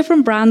so many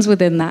different brands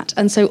within that.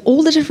 And so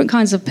all the different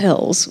kinds of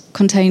pills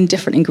contain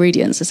different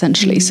ingredients,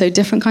 essentially. So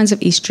different kinds of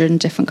estrogen,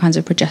 different kinds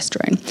of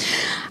progesterone.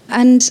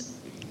 And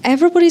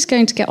everybody's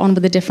going to get on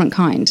with a different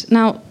kind.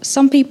 Now,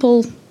 some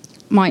people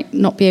might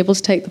not be able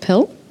to take the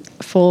pill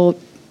for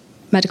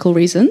medical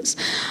reasons,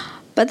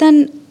 but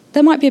then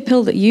there might be a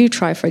pill that you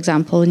try, for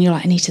example, and you're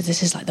like, Anita,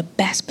 this is like the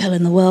best pill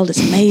in the world. It's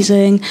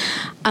amazing.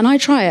 And I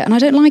try it and I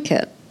don't like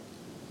it.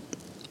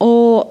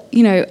 Or,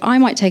 I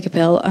might take a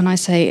pill and I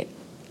say,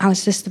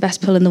 Alice, this is the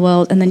best pill in the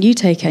world. And then you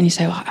take it and you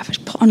say, I've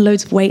put on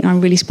loads of weight and I'm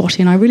really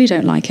spotty and I really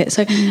don't like it.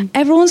 So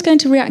everyone's going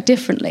to react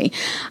differently.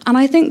 And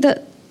I think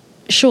that,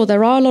 sure,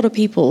 there are a lot of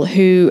people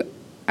who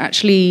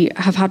actually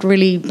have had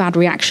really bad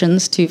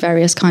reactions to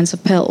various kinds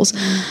of pills.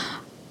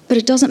 But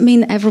it doesn't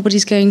mean that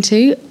everybody's going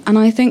to. And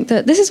I think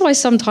that this is why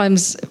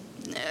sometimes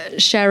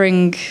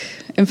sharing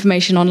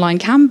information online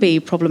can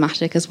be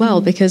problematic as well,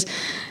 because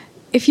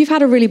if you've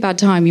had a really bad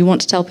time, you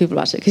want to tell people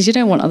about it because you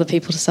don't want other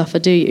people to suffer,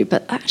 do you?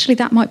 But actually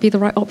that might be the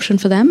right option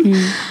for them.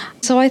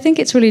 So I think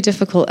it's really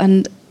difficult.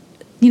 And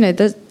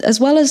as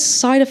well as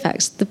side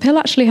effects, the pill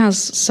actually has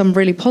some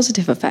really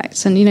positive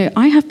effects. And,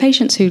 I have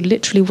patients who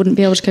literally wouldn't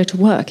be able to go to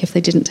work if they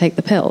didn't take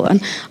the pill.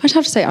 And I'd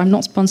have to say, I'm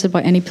not sponsored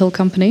by any pill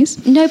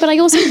companies. No, but I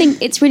also think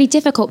it's really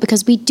difficult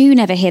because we do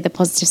never hear the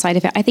positive side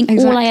effect. I think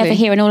all I ever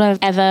hear and all I've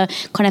ever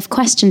kind of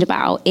questioned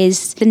about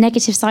is the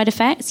negative side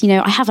effects.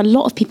 I have a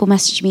lot of people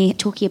message me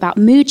talking about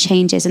mood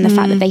changes and the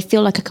fact that they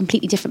feel like a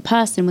completely different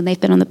person when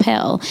they've been on the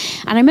pill.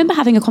 And I remember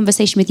having a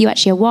conversation with you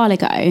actually a while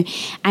ago,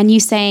 and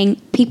you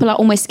saying people are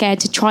almost scared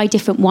to try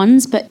different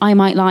ones, but I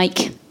might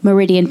like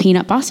Meridian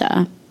peanut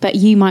butter, but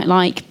you might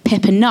like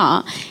Pip and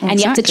Nut, and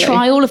you have to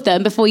try all of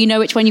them before you know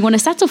which one you want to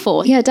settle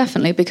for. Yeah,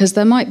 definitely, because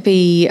there might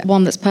be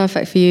one that's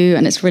perfect for you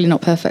and it's really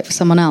not perfect for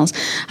someone else.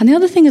 And the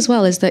other thing as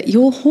well is that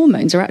your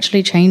hormones are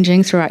actually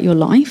changing throughout your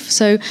life.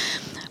 So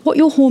what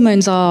your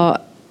hormones are,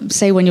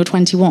 say when you're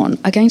 21,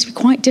 are going to be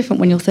quite different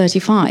when you're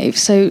 35.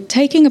 So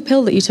taking a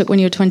pill that you took when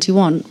you're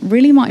 21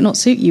 really might not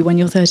suit you when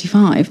you're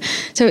 35.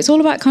 So it's all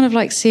about kind of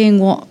like seeing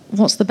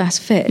what's the best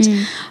fit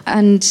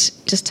and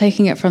just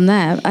taking it from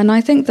there. And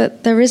I think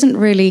that there isn't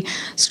really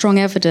strong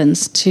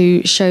evidence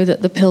to show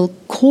that the pill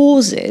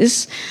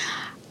causes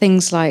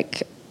things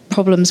like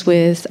problems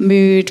with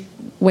mood,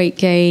 weight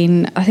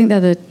gain. I think they're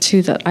the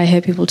two that I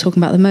hear people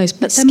talking about the most.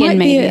 But there might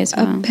be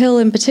a pill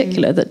in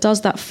particular that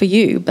does that for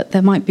you, but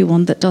there might be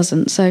one that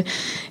doesn't. So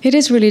it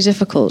is really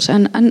difficult.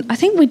 And I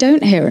think we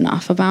don't hear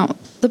enough about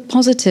the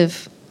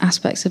positive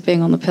aspects of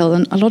being on the pill.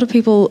 And a lot of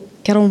people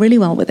get on really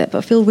well with it,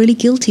 but feel really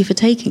guilty for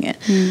taking it.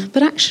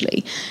 But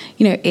actually,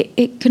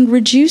 it can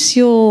reduce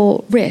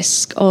your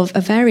risk of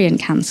ovarian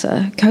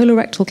cancer,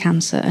 colorectal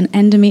cancer, and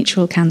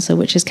endometrial cancer,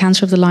 which is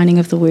cancer of the lining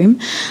of the womb,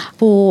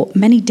 for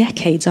many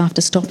decades after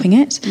stopping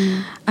it.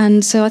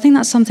 And so I think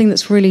that's something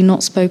that's really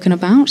not spoken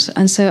about.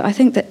 And so I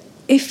think that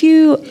if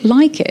you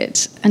like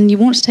it and you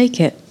want to take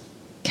it,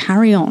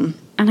 carry on.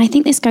 And I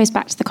think this goes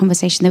back to the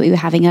conversation that we were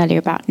having earlier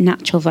about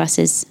natural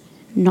versus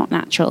not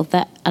natural,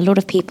 that a lot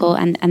of people,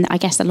 and I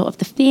guess a lot of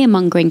the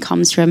fear-mongering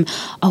comes from,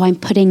 I'm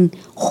putting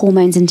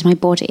hormones into my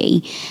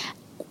body.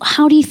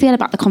 How do you feel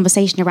about the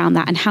conversation around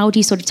that, and how do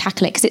you sort of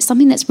tackle it? Because it's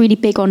something that's really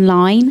big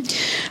online.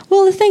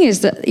 Well, the thing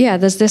is that,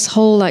 there's this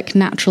whole like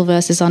natural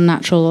versus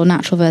unnatural or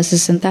natural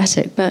versus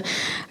synthetic. But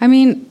I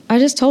mean, I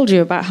just told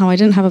you about how I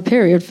didn't have a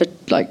period for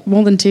like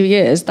more than 2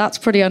 years. That's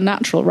pretty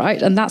unnatural,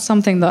 right? And that's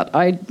something that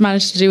I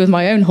managed to do with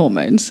my own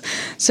hormones.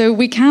 So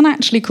we can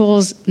actually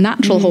cause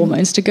natural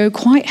hormones to go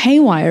quite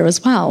haywire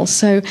as well.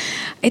 So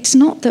it's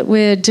not that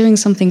we're doing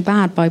something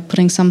bad by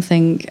putting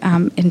something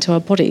into our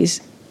bodies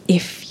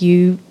if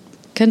you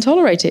can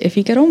tolerate it, if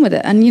you get on with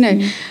it. And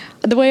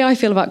the way I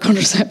feel about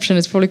contraception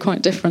is probably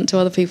quite different to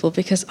other people,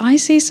 because I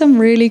see some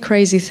really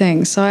crazy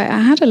things. So I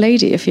had a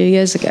lady a few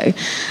years ago,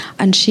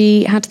 and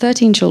she had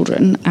 13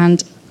 children,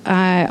 and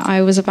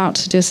I was about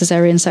to do a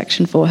cesarean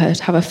section for her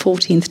to have her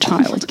 14th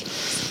child.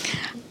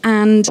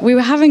 And we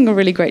were having a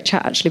really great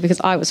chat, actually, because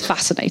I was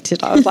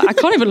fascinated. I was like, I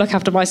can't even look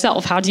after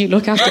myself. How do you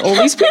look after all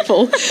these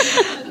people?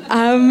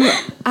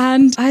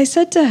 And I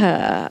said to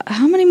her,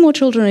 how many more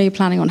children are you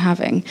planning on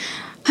having?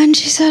 And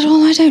she said,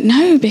 well, I don't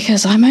know,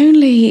 because I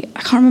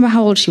can't remember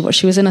how old she was.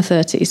 She was in her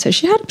 30s, so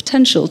she had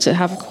potential to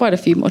have quite a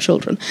few more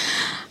children.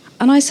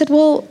 And I said,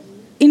 well,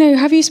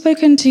 have you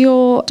spoken to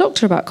your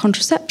doctor about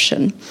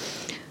contraception?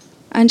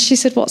 And she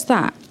said, what's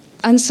that?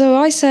 And so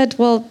I said,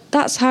 well,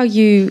 that's how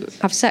you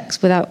have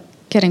sex without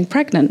getting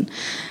pregnant.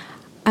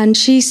 And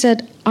she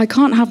said, I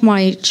can't have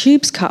my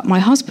tubes cut. My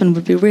husband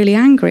would be really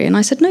angry. And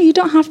I said, no, you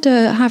don't have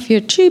to have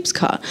your tubes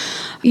cut.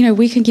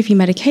 We can give you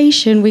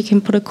medication. We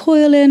can put a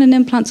coil in and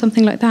implant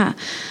something like that.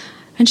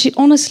 And she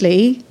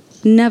honestly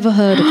never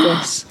heard of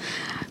this.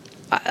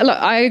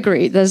 I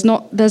agree. There's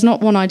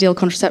not one ideal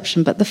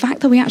contraception, but the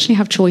fact that we actually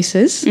have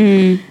choices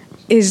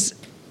is,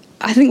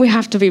 I think we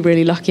have to be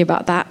really lucky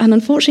about that. And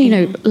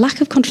unfortunately,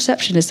 lack of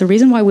contraception is the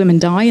reason why women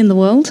die in the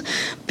world,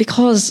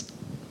 because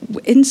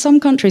in some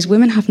countries,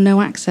 women have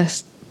no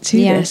access to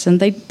this,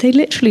 and they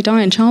literally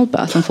die in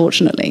childbirth,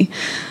 unfortunately.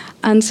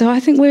 And so I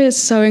think we're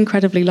so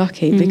incredibly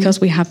lucky because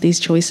we have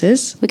these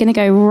choices. We're going to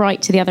go right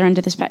to the other end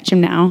of the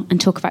spectrum now and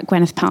talk about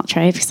Gwyneth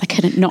Paltrow, because I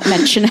couldn't not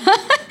mention her.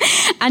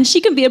 And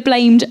she can be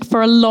blamed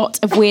for a lot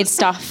of weird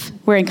stuff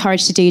we're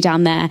encouraged to do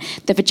down there.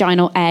 The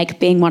vaginal egg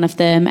being one of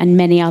them, and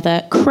many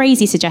other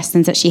crazy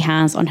suggestions that she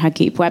has on her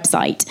Goop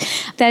website.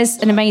 There's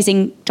an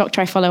amazing doctor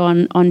I follow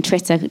on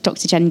Twitter,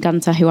 Dr. Jen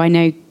Gunter, who I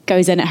know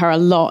goes in at her a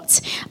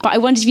lot. But I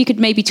wondered if you could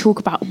maybe talk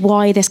about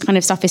why this kind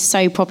of stuff is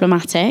so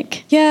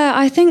problematic. Yeah,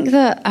 I think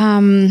that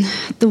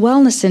the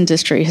wellness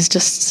industry has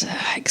just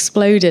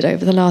exploded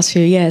over the last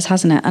few years,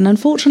 hasn't it? And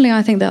unfortunately,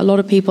 I think that a lot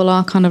of people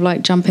are kind of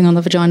like jumping on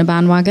the vagina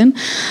bandwagon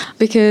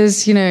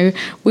because,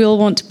 we all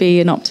want to be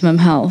in optimum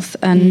health.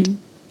 And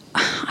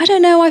I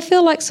don't know, I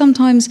feel like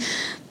sometimes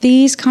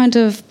these kind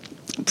of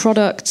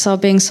products are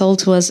being sold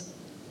to us,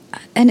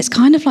 and it's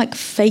kind of like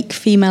fake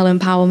female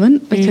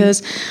empowerment,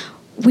 because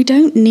we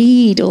don't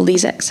need all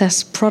these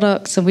excess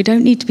products, and we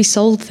don't need to be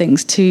sold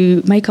things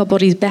to make our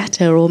bodies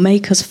better or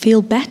make us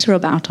feel better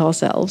about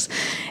ourselves.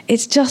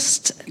 It's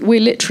just, we're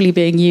literally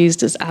being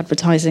used as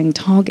advertising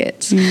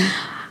targets.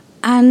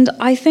 And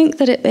I think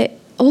that it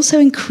also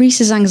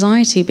increases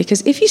anxiety,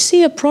 because if you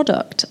see a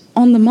product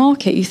on the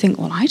market, you think,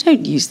 well, I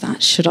don't use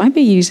that. Should I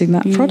be using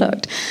that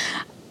product?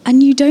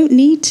 And you don't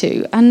need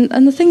to. And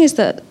the thing is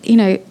that,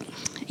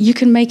 you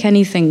can make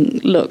anything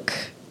look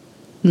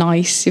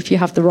nice if you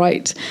have the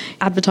right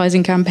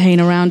advertising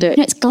campaign around it.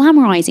 It's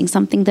glamorizing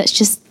something that's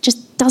just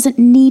doesn't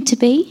need to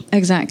be.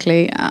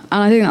 Exactly. And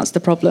I think that's the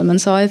problem.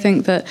 And so I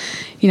think that,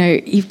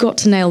 you've got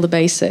to nail the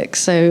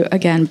basics. So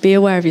again, be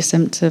aware of your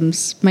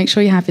symptoms, make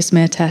sure you have your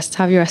smear tests,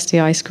 have your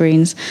STI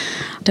screens.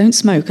 Don't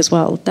smoke as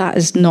well. That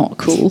is not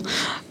cool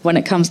when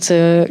it comes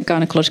to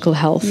gynecological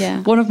health.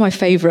 Yeah. One of my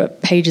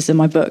favorite pages in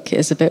my book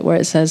is a bit where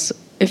it says,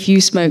 if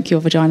you smoke,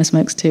 your vagina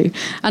smokes too.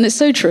 And it's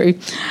so true.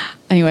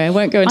 Anyway, I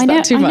won't go into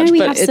that too much,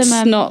 but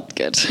it's not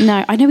good.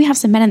 No, I know we have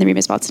some men in the room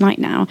as well tonight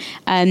now.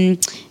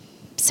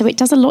 So it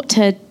does a lot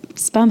to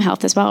sperm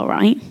health as well,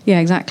 right? Yeah,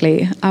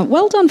 exactly.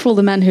 Well done for all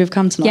the men who have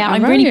come tonight. Yeah,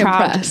 I'm really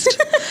proud.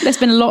 There's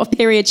been a lot of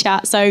period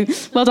chat, so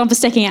well done for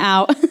sticking it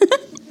out.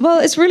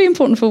 Well, it's really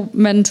important for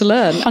men to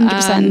learn.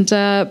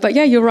 100%. But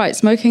yeah, you're right.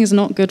 Smoking is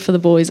not good for the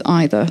boys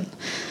either.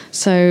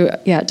 So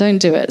yeah, don't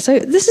do it. So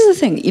this is the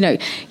thing,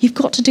 you've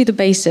got to do the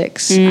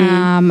basics,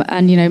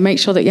 and make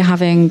sure that you're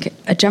having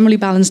a generally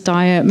balanced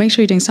diet. Make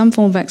sure you're doing some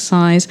form of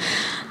exercise,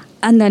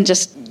 and then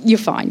you're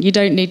fine. You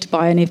don't need to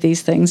buy any of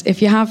these things.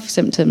 If you have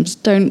symptoms,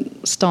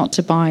 don't start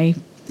to buy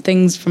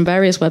things from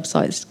various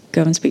websites.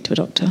 Go and speak to a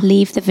doctor.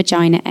 Leave the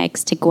vagina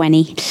eggs to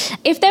Gwenny.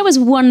 If there was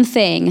one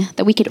thing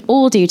that we could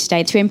all do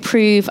today to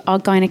improve our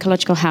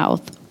gynecological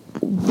health,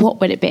 what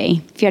would it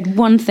be? If you had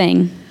one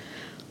thing.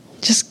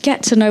 Just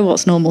get to know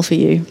what's normal for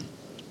you.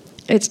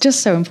 It's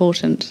just so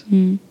important.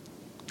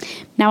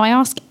 Now, I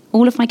ask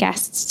all of my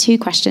guests 2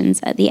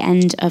 questions at the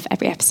end of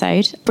every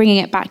episode, bringing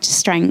it back to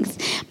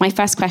strength. My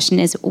first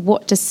question is,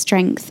 what does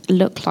strength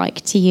look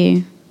like to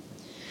you?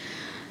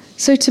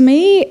 So to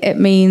me, it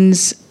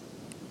means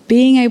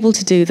being able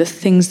to do the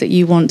things that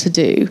you want to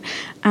do.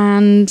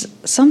 And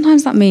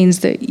sometimes that means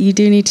that you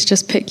do need to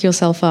just pick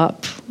yourself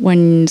up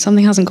when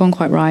something hasn't gone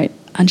quite right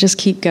and just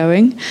keep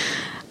going.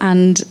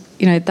 And,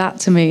 that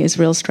to me is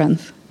real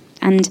strength.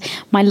 And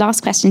my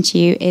last question to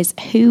you is,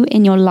 who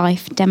in your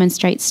life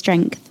demonstrates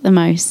strength the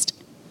most?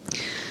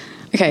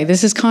 Okay,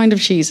 this is kind of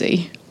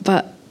cheesy,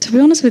 but to be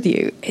honest with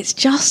you, it's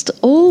just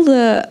all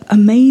the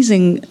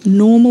amazing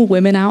normal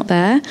women out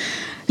there,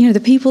 the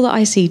people that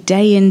I see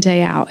day in,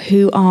 day out,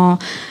 who are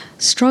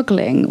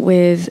struggling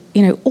with,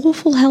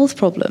 awful health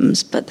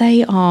problems, but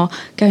they are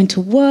going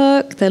to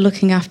work, they're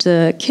looking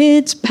after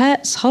kids,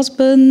 pets,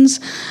 husbands,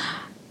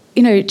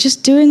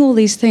 just doing all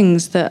these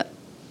things that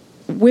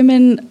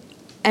women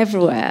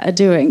everywhere are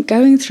doing,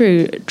 going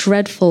through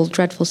dreadful,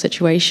 dreadful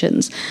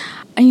situations.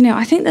 And,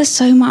 I think there's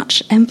so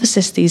much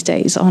emphasis these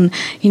days on,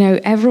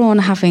 everyone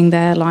having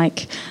their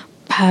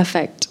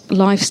perfect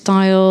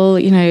lifestyle,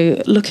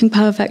 looking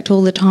perfect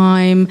all the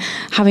time,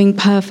 having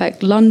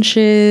perfect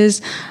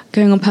lunches,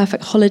 going on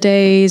perfect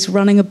holidays,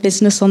 running a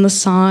business on the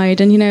side.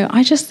 And,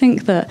 I just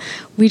think that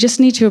we just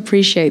need to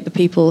appreciate the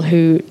people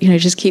who,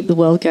 just keep the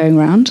world going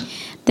round.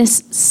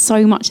 There's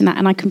so much in that,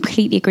 and I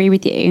completely agree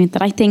with you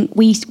that I think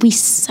we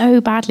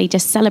so badly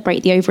just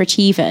celebrate the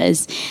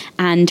overachievers,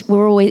 and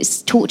we're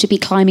always taught to be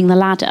climbing the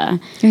ladder.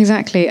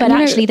 Exactly. But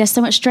actually, there's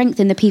so much strength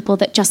in the people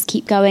that just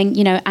keep going,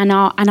 and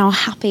are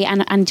happy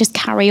and just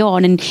carry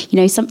on. And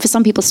for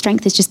some people,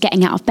 strength is just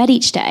getting out of bed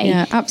each day.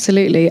 Yeah,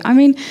 absolutely. I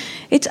mean,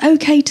 it's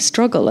okay to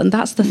struggle, and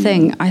that's the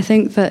thing. I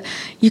think that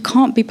you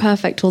can't be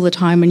perfect all the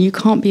time, and you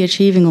can't be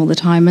achieving all the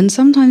time, and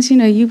sometimes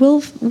you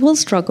will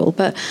struggle.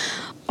 But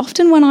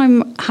often when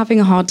I'm having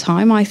a hard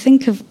time, I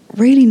think of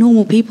really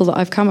normal people that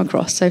I've come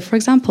across. So, for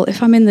example,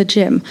 if I'm in the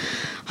gym,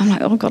 I'm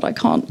like, oh God, I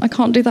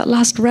can't do that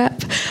last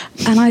rep.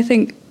 And I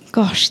think,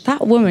 gosh,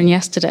 that woman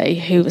yesterday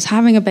who was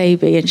having a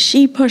baby and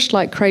she pushed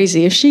like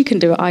crazy, if she can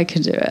do it, I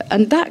can do it.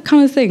 And that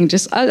kind of thing,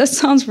 just that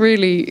sounds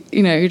really,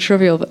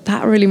 trivial, but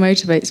that really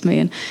motivates me.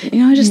 And,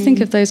 I just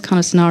think of those kind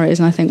of scenarios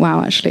and I think,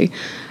 wow, actually,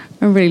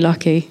 I'm really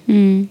lucky.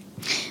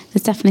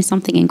 There's definitely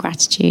something in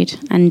gratitude,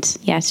 and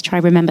to try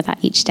remember that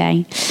each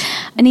day.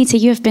 Anita,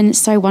 you have been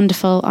so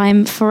wonderful.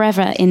 I'm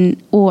forever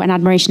in awe and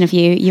admiration of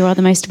you. You are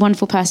the most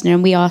wonderful person,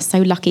 and we are so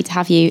lucky to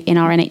have you in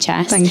our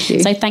NHS. Thank you.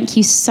 So thank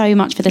you so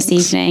much for this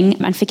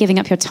evening and for giving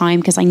up your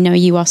time, because I know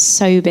you are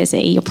so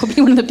busy. You're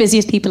probably one of the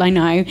busiest people I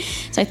know.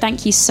 So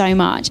thank you so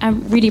much. I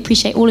really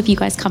appreciate all of you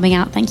guys coming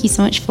out. Thank you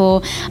so much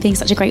for being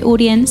such a great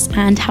audience,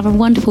 and have a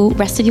wonderful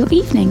rest of your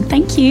evening.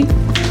 Thank you.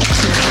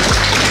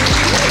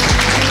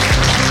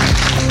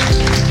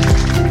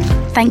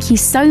 Thank you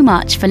so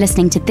much for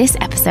listening to this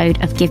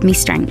episode of Give Me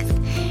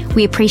Strength.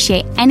 We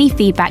appreciate any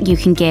feedback you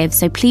can give,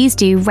 so please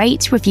do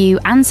rate, review,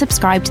 and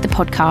subscribe to the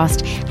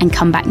podcast, and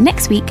come back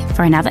next week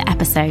for another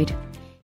episode.